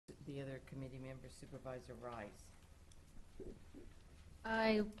the other committee members, Supervisor Rice.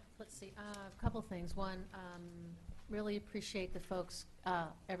 Let's see, a couple things. One, really appreciate the folks,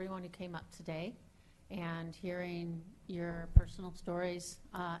 everyone who came up today and hearing your personal stories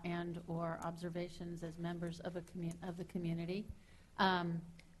and or observations as members of the community.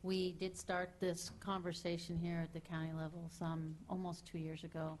 We did start this conversation here at the county level almost 2 years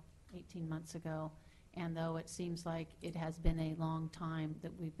ago, 18 months ago. And though it seems like it has been a long time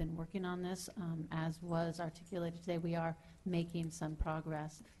that we've been working on this, as was articulated today, we are making some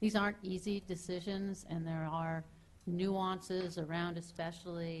progress. These aren't easy decisions, and there are nuances around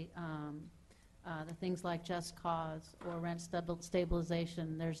especially the things like just cause or rent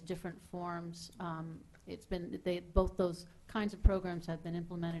stabilization. There's different forms. Both those kinds of programs have been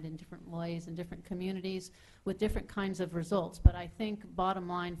implemented in different ways in different communities with different kinds of results. But I think bottom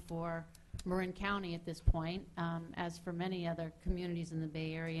line for Marin County at this point, as for many other communities in the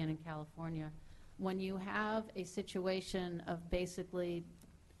Bay Area and in California, when you have a situation of basically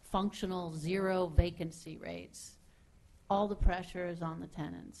functional zero vacancy rates, all the pressure is on the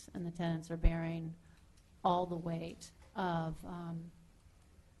tenants, and the tenants are bearing all the weight of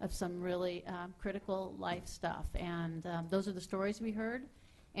some really critical life stuff. And those are the stories we heard.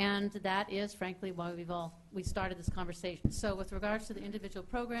 And that is, frankly, why we started this conversation. So with regards to the individual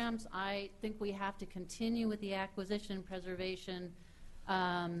programs, I think we have to continue with the acquisition, preservation,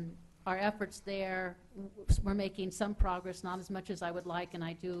 our efforts there. We're making some progress, not as much as I would like, and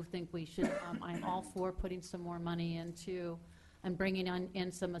I do think we should. I'm all for putting some more money into and bringing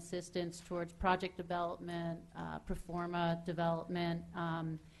in some assistance towards project development, pro forma development,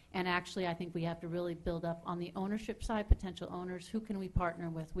 and actually, I think we have to really build up on the ownership side, potential owners. Who can we partner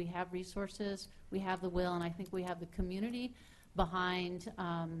with? We have resources, we have the will, and I think we have the community behind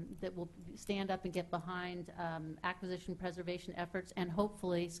that will stand up and get behind acquisition preservation efforts, and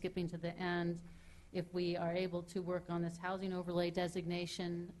hopefully, skipping to the end, if we are able to work on this housing overlay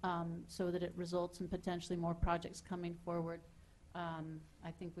designation so that it results in potentially more projects coming forward,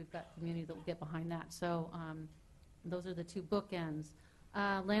 I think we've got community that will get behind that. So those are the two bookends.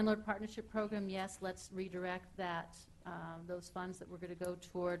 Landlord partnership program, yes, let's redirect those funds that we're going to go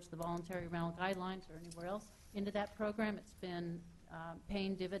towards the voluntary rental guidelines or anywhere else into that program. It's been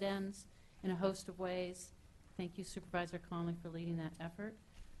paying dividends in a host of ways. Thank you, Supervisor Conley, for leading that effort.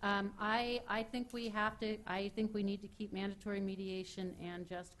 I think we need to keep mandatory mediation and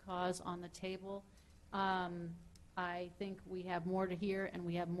just cause on the table. I think we have more to hear and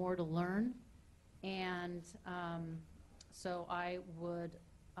we have more to learn, and so I would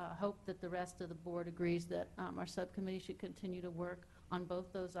hope that the rest of the board agrees that our subcommittee should continue to work on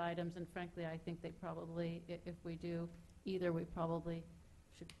both those items. And frankly, I think they probably, if we do either, we probably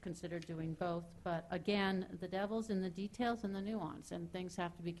should consider doing both. But again, the devil's in the details and the nuance, and things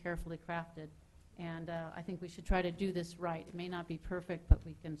have to be carefully crafted. And I think we should try to do this right. It may not be perfect, but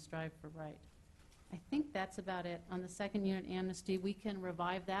we can strive for right. I think that's about it. On the second unit amnesty, we can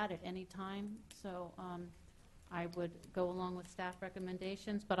revive that at any time. So I would go along with staff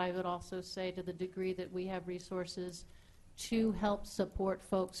recommendations, but I would also say, to the degree that we have resources to help support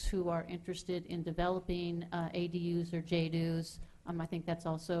folks who are interested in developing ADUs or JDUs, I think that's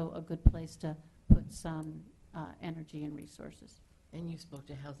also a good place to put some energy and resources. And you spoke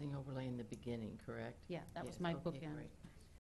to housing overlay in the beginning, correct? Yeah, that was my bookend. Great.